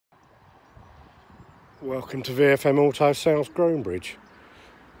Welcome to VFM Autosales Groombridge.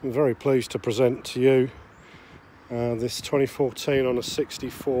 I'm very pleased to present to you this 2014 on a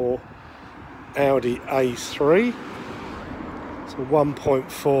 64 Audi A3. It's a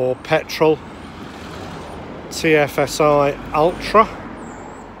 1.4 petrol TFSI Ultra,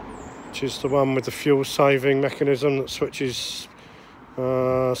 which is the one with the fuel saving mechanism that switches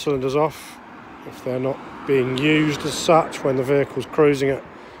cylinders off if they're not being used as such when the vehicle's cruising at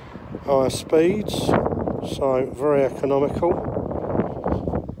higher speeds. So very economical.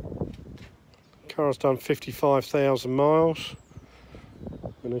 Car's done 55,000 miles,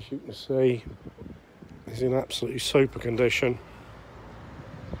 and as you can see, it's in absolutely super condition.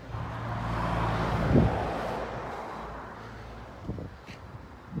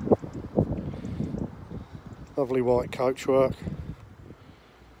 Lovely white coachwork.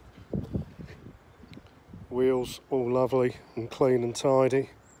 Wheels all lovely and clean and tidy.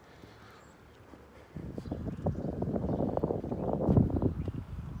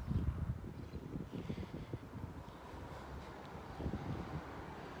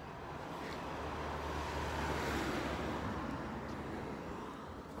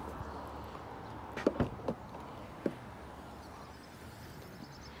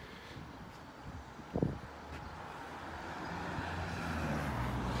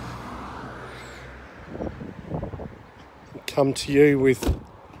 Come to you with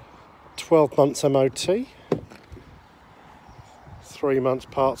 12 months MOT, 3 months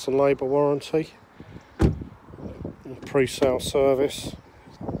parts and labour warranty, and pre-sale service.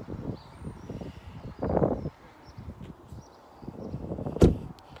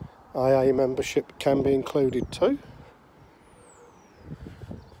 AA membership can be included too.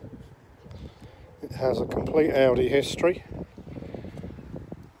 It has a complete Audi history.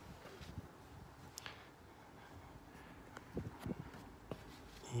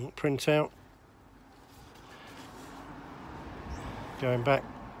 Print out, going back,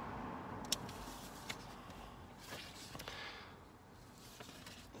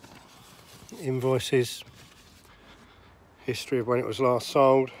 invoices, history of when it was last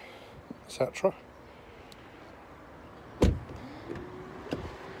sold, etc.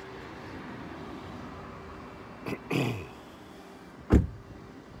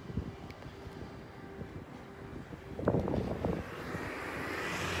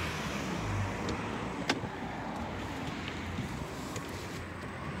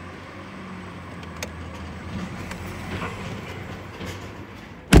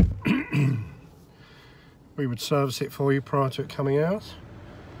 We would service it for you prior to it coming out.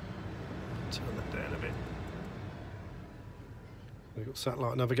 Turn that down a bit. We've got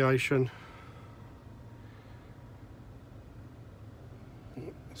satellite navigation,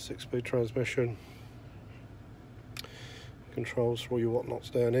 6-speed transmission, controls for all your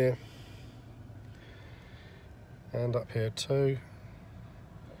whatnots down here, and up here too,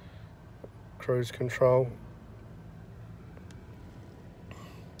 cruise control,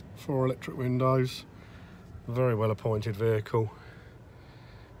 4 electric windows. Very well appointed vehicle,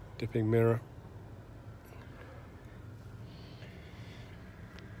 dipping mirror.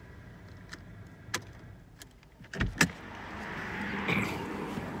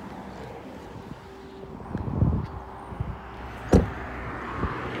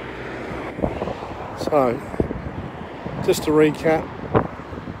 So, just to recap,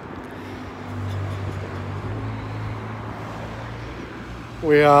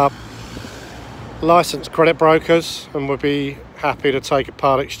 we are licensed credit brokers and would be happy to take a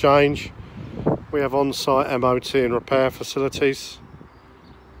part exchange. We have on-site MOT and repair facilities.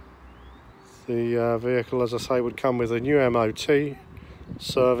 The vehicle, as I say, would come with a new MOT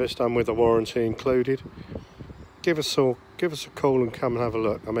serviced and with a warranty included. Give us a call and come and have a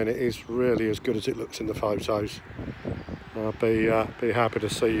look. I mean, it is really as good as it looks in the photos. I'll be happy to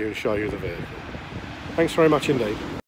see you and show you the vehicle. Thanks very much indeed.